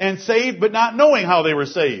heretics and saved but not knowing how they were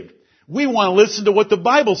saved. We want to listen to what the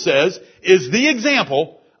Bible says is the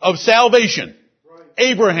example of salvation. Right.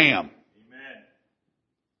 Abraham. Amen.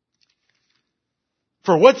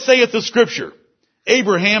 For what saith the Scripture?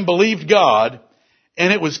 Abraham believed God,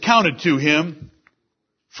 and it was counted to him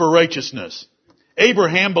for righteousness.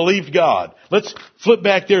 Abraham believed God. Let's flip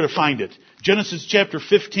back there to find it. Genesis chapter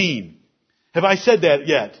 15. Have I said that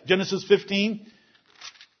yet? Genesis 15?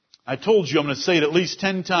 I told you I'm going to say it at least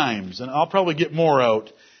 10 times, and I'll probably get more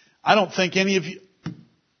out. I don't think any of you,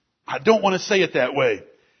 I don't want to say it that way.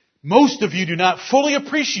 Most of you do not fully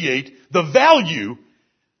appreciate the value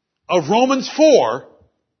of Romans 4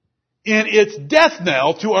 in its death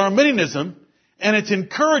knell to Arminianism and its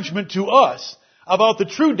encouragement to us about the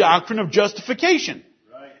true doctrine of justification.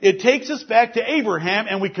 Right. It takes us back to Abraham,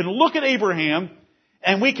 and we can look at Abraham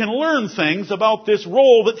and we can learn things about this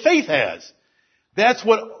role that faith has. That's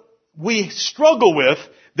what we struggle with,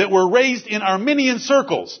 that we're raised in Arminian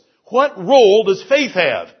circles. What role does faith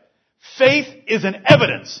have? Faith is an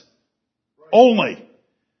evidence only.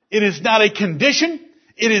 It is not a condition.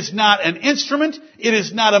 It is not an instrument. It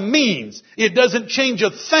is not a means. It doesn't change a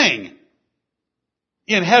thing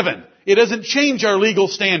in heaven. It doesn't change our legal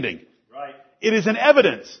standing. Right. It is an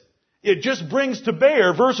evidence. It just brings to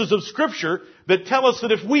bear verses of Scripture that tell us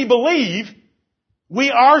that if we believe, we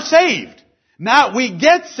are saved. Not we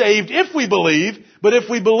get saved if we believe, but if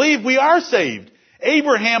we believe, we are saved.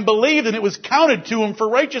 Abraham believed and it was counted to him for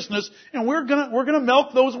righteousness. And we're gonna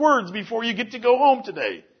milk those words before you get to go home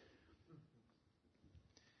today.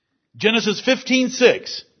 Genesis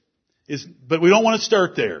 15:6 but we don't want to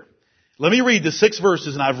start there. Let me read the 6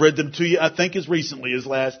 verses, and I've read them to you, I think, as recently as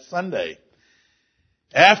last Sunday.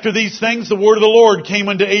 After these things, the word of the Lord came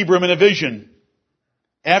unto Abram in a vision.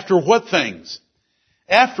 After what things?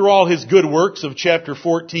 After all his good works of chapter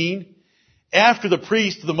 14, after the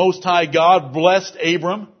priest of the Most High God blessed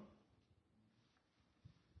Abram.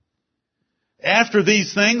 After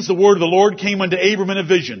these things, the word of the Lord came unto Abram in a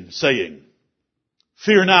vision, saying,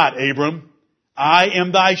 Fear not, Abram, I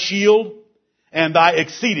am thy shield and thy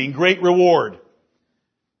exceeding great reward.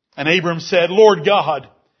 And Abram said, Lord God,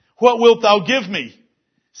 what wilt thou give me,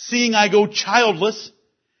 seeing I go childless,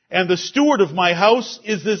 and the steward of my house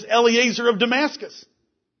is this Eliezer of Damascus?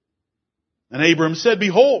 And Abram said,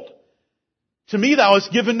 Behold, to me thou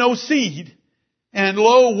hast given no seed, and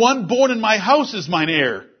lo, one born in my house is mine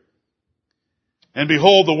heir. And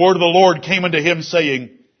behold, the word of the Lord came unto him, saying,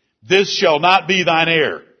 This shall not be thine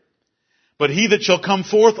heir, but he that shall come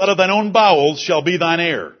forth out of thine own bowels shall be thine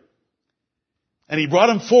heir. And he brought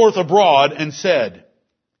him forth abroad and said,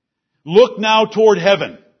 Look now toward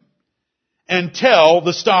heaven, and tell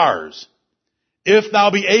the stars, if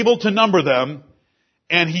thou be able to number them.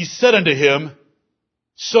 And he said unto him,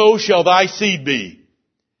 So shall thy seed be.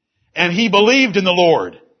 And he believed in the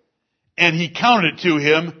Lord, and he counted it to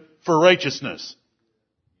him for righteousness.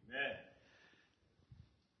 Amen.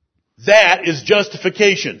 That is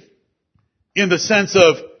justification. In the sense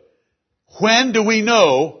of, when do we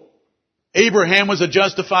know Abraham was a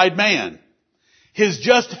justified man? His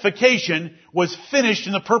justification was finished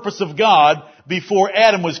in the purpose of God before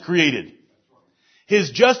Adam was created.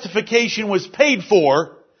 His justification was paid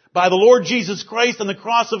for by the Lord Jesus Christ on the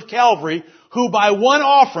cross of Calvary, who by one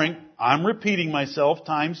offering, I'm repeating myself,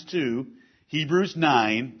 times 2, Hebrews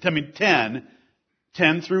 10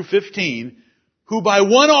 through 15, who by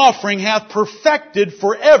one offering hath perfected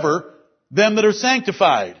forever them that are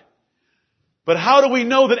sanctified. But how do we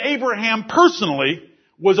know that Abraham personally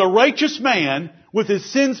was a righteous man with his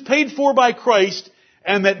sins paid for by Christ,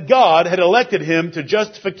 and that God had elected him to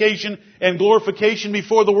justification and glorification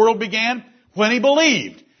before the world began? When he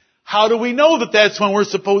believed. How do we know that that's when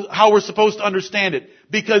how we're supposed to understand it?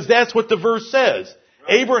 Because that's what the verse says.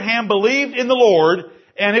 Abraham believed in the Lord,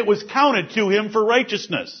 and it was counted to him for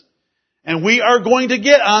righteousness. And we are going to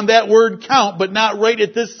get on that word count, but not right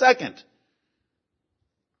at this second.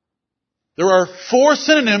 There are 4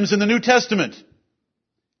 synonyms in the New Testament.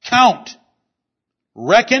 Count,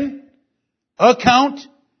 reckon, account,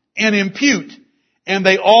 and impute. And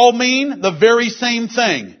they all mean the very same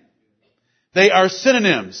thing. They are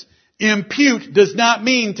synonyms. Impute does not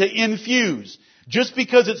mean to infuse. Just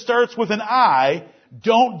because it starts with an I,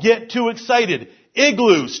 don't get too excited.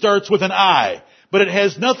 Igloo starts with an I, but it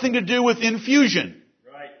has nothing to do with infusion.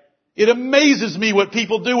 Right. It amazes me what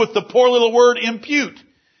people do with the poor little word impute.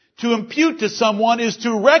 To impute to someone is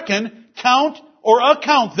to reckon, count, or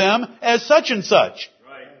account them as such and such.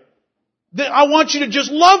 Right. I want you to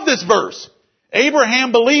just love this verse.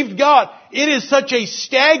 Abraham believed God. It is such a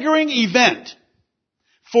staggering event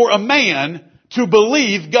for a man to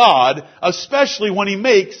believe God, especially when he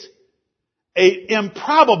makes an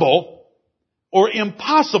improbable or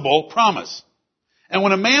impossible promise. And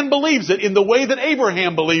when a man believes it in the way that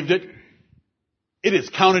Abraham believed it, it is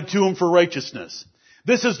counted to him for righteousness.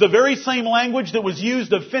 This is the very same language that was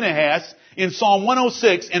used of Phinehas in Psalm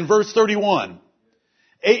 106 and verse 31.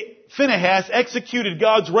 Phinehas executed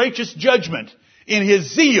God's righteous judgment. In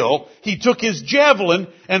his zeal, he took his javelin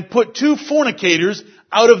and put 2 fornicators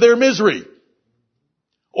out of their misery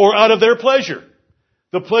or out of their pleasure.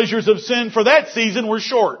 The pleasures of sin for that season were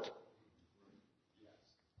short.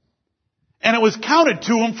 And it was counted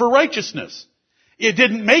to him for righteousness. It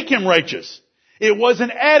didn't make him righteous. It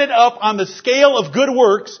wasn't added up on the scale of good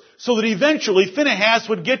works so that eventually Phinehas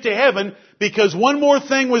would get to heaven because one more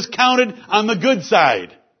thing was counted on the good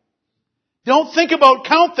side. Don't think about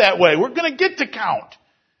count that way. We're going to get to count.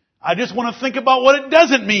 I just want to think about what it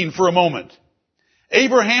doesn't mean for a moment.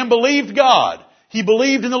 Abraham believed God. He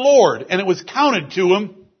believed in the Lord, and it was counted to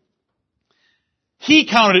him. He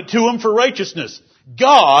counted it to him for righteousness.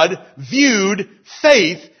 God viewed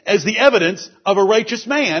faith as the evidence of a righteous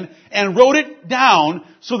man and wrote it down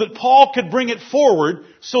so that Paul could bring it forward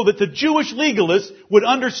so that the Jewish legalists would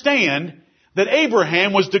understand that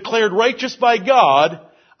Abraham was declared righteous by God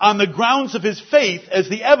on the grounds of his faith as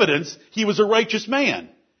the evidence he was a righteous man.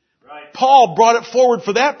 Right. Paul brought it forward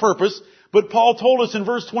for that purpose, but Paul told us in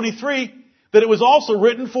verse 23 that it was also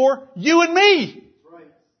written for you and me. Right.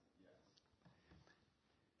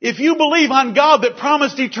 If you believe on God that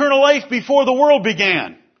promised eternal life before the world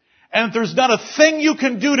began, and that there's not a thing you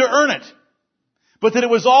can do to earn it, but that it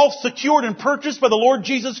was all secured and purchased by the Lord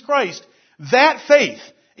Jesus Christ, that faith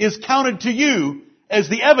is counted to you as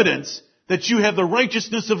the evidence that you have the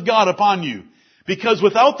righteousness of God upon you. Because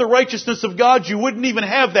without the righteousness of God, you wouldn't even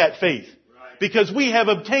have that faith. Because we have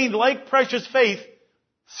obtained like precious faith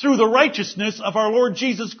through the righteousness of our Lord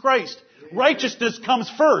Jesus Christ. Righteousness comes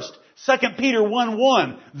first. 2 Peter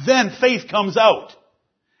 1:1. Then faith comes out.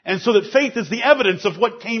 And so that faith is the evidence of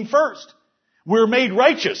what came first. We're made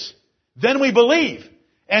righteous. Then we believe.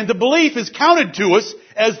 And the belief is counted to us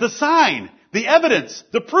as the sign, the evidence,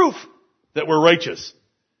 the proof that we're righteous.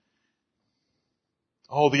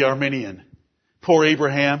 Oh, the Arminian. Poor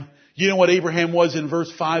Abraham. You know what Abraham was in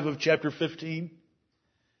verse 5 of chapter 15?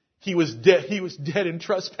 He was dead. He was dead in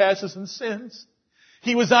trespasses and sins.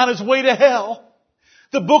 He was on his way to hell.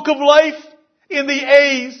 The book of life in the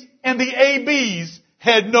A's and the AB's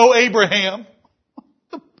had no Abraham.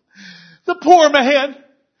 The poor man.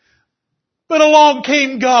 But along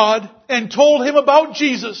came God and told him about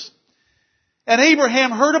Jesus. And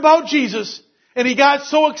Abraham heard about Jesus and he got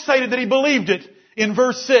so excited that he believed it. In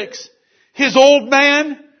verse 6, his old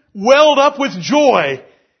man welled up with joy.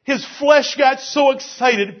 His flesh got so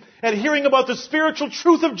excited at hearing about the spiritual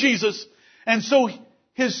truth of Jesus. And so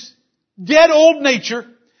his dead old nature,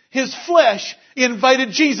 his flesh,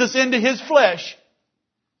 invited Jesus into his flesh.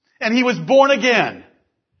 And he was born again.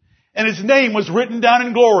 And his name was written down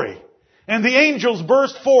in glory. And the angels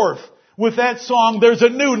burst forth with that song, "There's a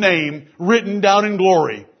new name written down in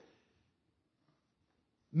glory."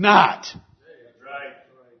 Not.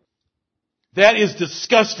 That is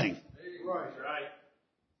disgusting.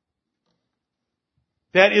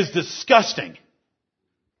 That is disgusting.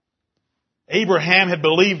 Abraham had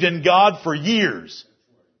believed in God for years,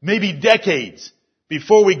 maybe decades,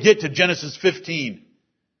 before we get to Genesis 15.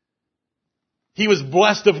 He was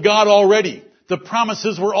blessed of God already. The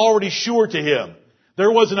promises were already sure to him.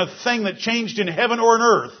 There wasn't a thing that changed in heaven or on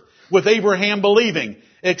earth with Abraham believing,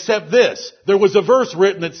 except this. There was a verse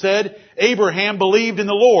written that said, Abraham believed in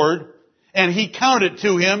the Lord, and he counted it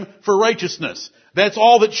to him for righteousness. That's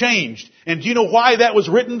all that changed. And do you know why that was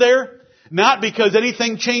written there? Not because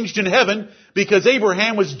anything changed in heaven, because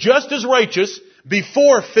Abraham was just as righteous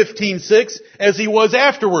before 15:6 as he was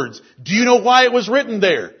afterwards. Do you know why it was written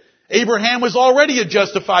there? Abraham was already a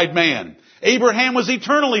justified man. Abraham was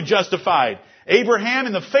eternally justified. Abraham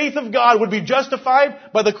in the faith of God would be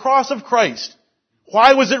justified by the cross of Christ.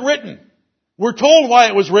 Why was it written? We're told why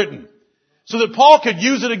it was written. So that Paul could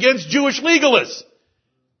use it against Jewish legalists.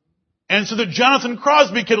 And so that Jonathan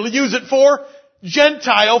Crosby could use it for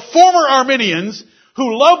Gentile, former Arminians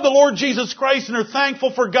who love the Lord Jesus Christ and are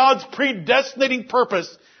thankful for God's predestinating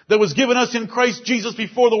purpose that was given us in Christ Jesus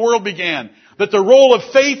before the world began. That the role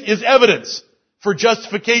of faith is evidence for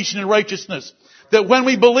justification and righteousness. That when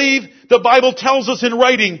we believe, the Bible tells us in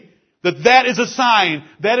writing that that is a sign,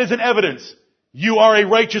 that is an evidence. You are a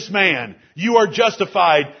righteous man. You are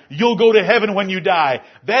justified. You'll go to heaven when you die.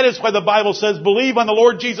 That is why the Bible says, believe on the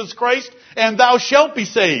Lord Jesus Christ and thou shalt be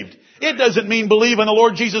saved. It doesn't mean believe on the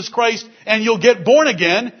Lord Jesus Christ and you'll get born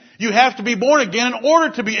again. You have to be born again in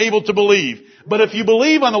order to be able to believe. But if you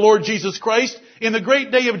believe on the Lord Jesus Christ, in the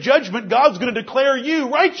great day of judgment, God's going to declare you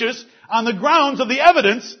righteous on the grounds of the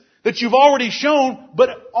evidence that you've already shown, but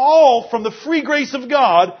all from the free grace of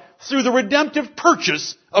God through the redemptive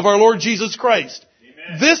purchase of our Lord Jesus Christ.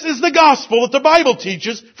 Amen. This is the gospel that the Bible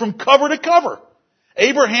teaches from cover to cover.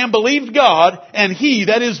 Abraham believed God, and he,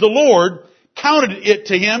 that is the Lord, counted it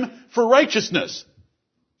to him for righteousness.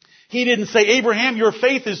 He didn't say, Abraham, your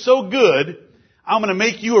faith is so good, I'm going to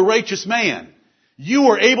make you a righteous man. You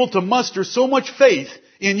are able to muster so much faith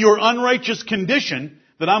in your unrighteous condition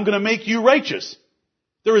that I'm going to make you righteous.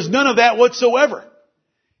 There is none of that whatsoever.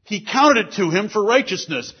 He counted it to him for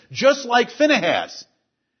righteousness, just like Phinehas.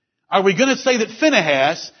 Are we going to say that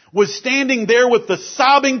Phinehas was standing there with the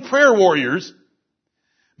sobbing prayer warriors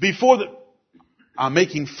before the... I'm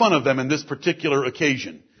making fun of them in this particular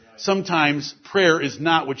occasion. Sometimes prayer is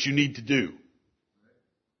not what you need to do.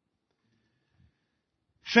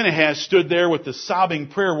 Phinehas stood there with the sobbing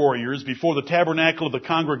prayer warriors before the tabernacle of the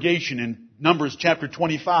congregation in Numbers chapter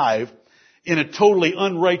 25 in a totally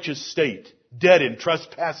unrighteous state, dead in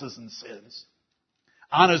trespasses and sins,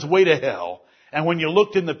 on his way to hell. And when you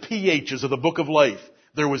looked in the PHs of the book of life,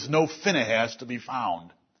 there was no Phinehas to be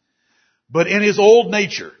found. But in his old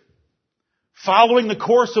nature, following the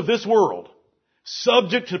course of this world,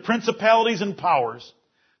 subject to principalities and powers,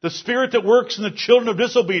 the spirit that works in the children of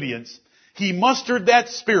disobedience, he mustered that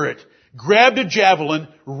spirit grabbed a javelin,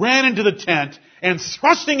 ran into the tent, and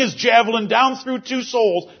thrusting his javelin down through 2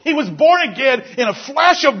 souls, he was born again in a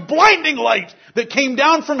flash of blinding light that came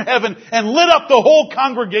down from heaven and lit up the whole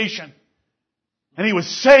congregation. And he was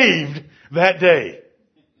saved that day.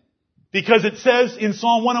 Because it says in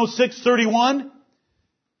Psalm 106:31,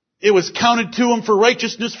 it was counted to him for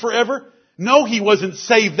righteousness forever. No, he wasn't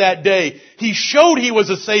saved that day. He showed he was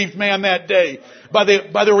a saved man that day. By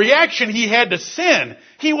the reaction he had to sin,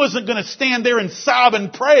 he wasn't going to stand there and sob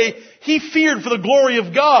and pray. He feared for the glory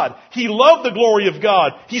of God. He loved the glory of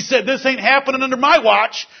God. He said, this ain't happening under my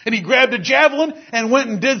watch. And he grabbed a javelin and went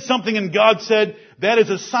and did something. And God said, that is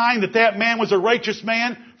a sign that that man was a righteous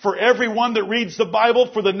man for everyone that reads the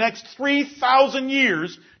Bible for the next 3,000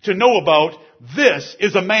 years to know about. This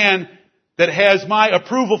is a man that has my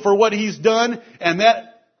approval for what he's done, and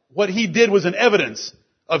that what he did was an evidence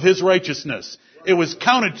of his righteousness. It was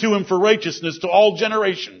counted to him for righteousness to all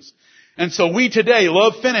generations. And so we today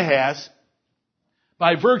love Phinehas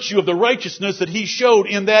by virtue of the righteousness that he showed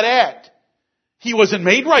in that act. He wasn't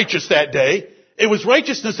made righteous that day. It was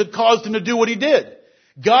righteousness that caused him to do what he did.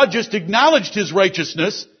 God just acknowledged his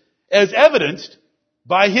righteousness as evidenced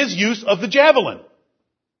by his use of the javelin.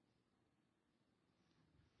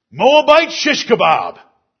 Moabite shish kebab.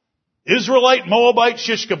 Israelite Moabite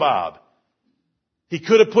shish kebab. He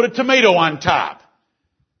could have put a tomato on top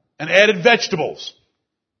and added vegetables.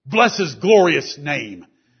 Bless his glorious name.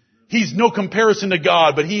 He's no comparison to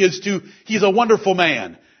God, but he's a wonderful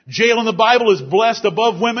man. Jael in the Bible is blessed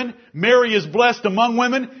above women. Mary is blessed among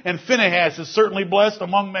women. And Phinehas is certainly blessed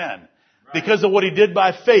among men. Because of what he did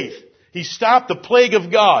by faith. He stopped the plague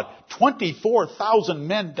of God. 24,000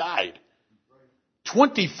 men died.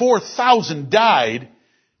 24,000 died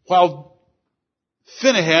while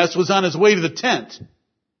Phinehas was on his way to the tent.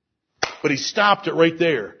 But he stopped it right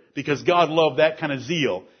there because God loved that kind of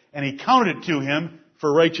zeal. And he counted it to him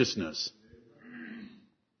for righteousness.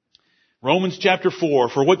 Romans chapter 4,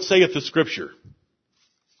 for what saith the Scripture?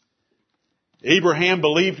 Abraham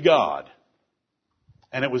believed God,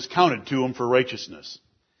 and it was counted to him for righteousness.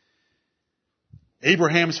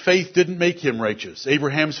 Abraham's faith didn't make him righteous.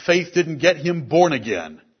 Abraham's faith didn't get him born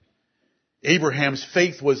again. Abraham's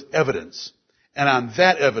faith was evidence. And on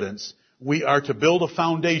that evidence, we are to build a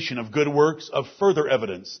foundation of good works, of further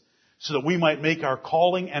evidence, so that we might make our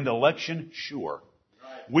calling and election sure.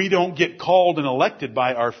 We don't get called and elected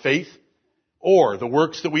by our faith or the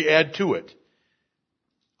works that we add to it.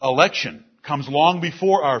 Election comes long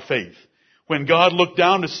before our faith. When God looked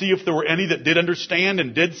down to see if there were any that did understand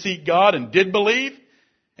and did seek God and did believe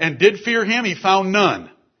and did fear Him, He found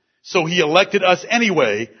none. So He elected us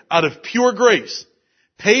anyway out of pure grace,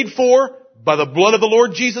 paid for by the blood of the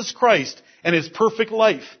Lord Jesus Christ and His perfect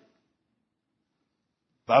life.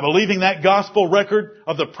 By believing that gospel record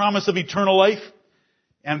of the promise of eternal life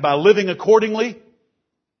and by living accordingly,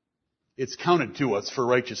 it's counted to us for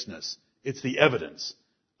righteousness. It's the evidence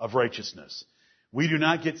of righteousness. We do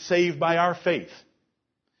not get saved by our faith.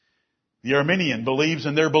 The Arminian believes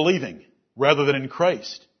in their believing rather than in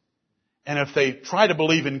Christ. And if they try to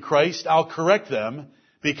believe in Christ, I'll correct them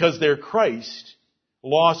because their Christ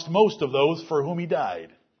lost most of those for whom He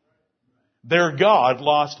died. Their God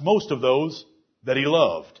lost most of those that He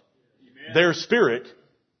loved. Amen. Their spirit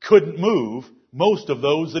couldn't move most of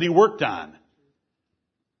those that He worked on.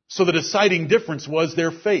 So the deciding difference was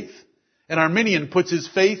their faith. An Arminian puts his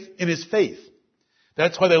faith in his faith.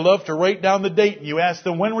 That's why they love to write down the date and you ask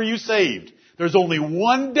them, when were you saved? There's only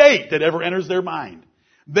one date that ever enters their mind.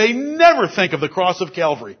 They never think of the cross of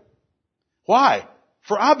Calvary. Why?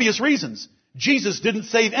 For obvious reasons. Jesus didn't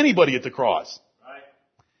save anybody at the cross.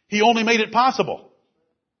 He only made it possible.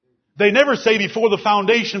 They never say before the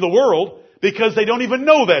foundation of the world because they don't even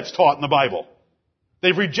know that's taught in the Bible.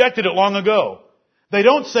 They've rejected it long ago. They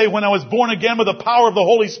don't say when I was born again with the power of the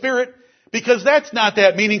Holy Spirit because that's not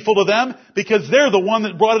that meaningful to them because they're the one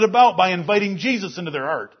that brought it about by inviting Jesus into their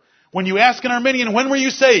heart. When you ask an Arminian, when were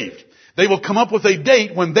you saved? They will come up with a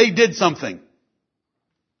date when they did something.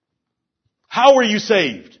 How were you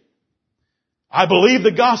saved? I believe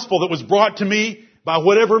the gospel that was brought to me by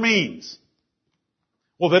whatever means.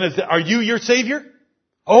 Well then, are you your Savior?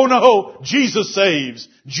 Oh no, Jesus saves.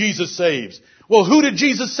 Jesus saves. Well, who did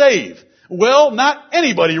Jesus save? Well, not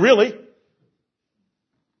anybody really.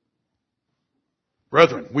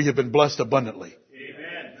 Brethren, we have been blessed abundantly.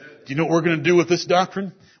 Amen. Do you know what we're going to do with this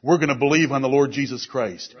doctrine? We're going to believe on the Lord Jesus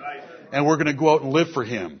Christ. Right. And we're going to go out and live for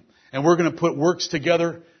Him. And we're going to put works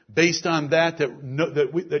together based on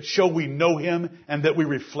that show we know Him and that we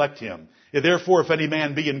reflect Him. Therefore, if any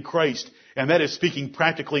man be in Christ, And that is speaking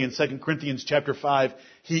practically in 2 Corinthians chapter 5.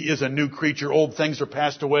 He is a new creature. Old things are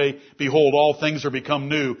passed away. Behold, all things are become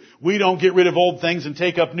new. We don't get rid of old things and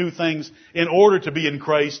take up new things in order to be in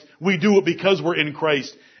Christ. We do it because we're in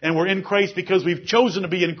Christ. And we're in Christ because we've chosen to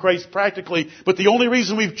be in Christ practically. But the only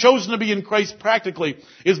reason we've chosen to be in Christ practically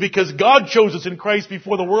is because God chose us in Christ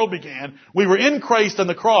before the world began. We were in Christ on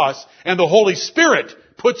the cross, and the Holy Spirit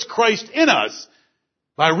puts Christ in us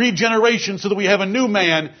by regeneration, so that we have a new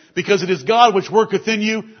man, because it is God which worketh in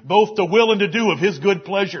you both to will and to do of His good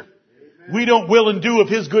pleasure. Amen. We don't will and do of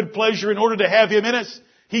His good pleasure in order to have Him in us.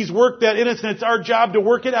 He's worked that in us, and it's our job to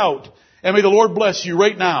work it out. And may the Lord bless you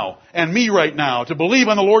right now, and me right now, to believe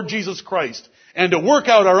on the Lord Jesus Christ, and to work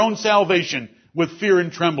out our own salvation with fear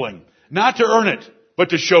and trembling. Not to earn it, but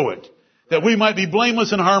to show it. That we might be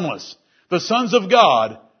blameless and harmless. The sons of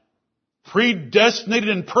God, predestinated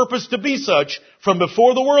and purposed to be such from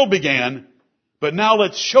before the world began, but now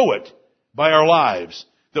let's show it by our lives,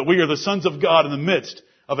 that we are the sons of God in the midst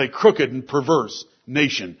of a crooked and perverse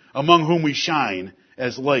nation, among whom we shine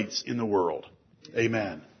as lights in the world.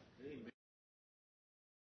 Amen.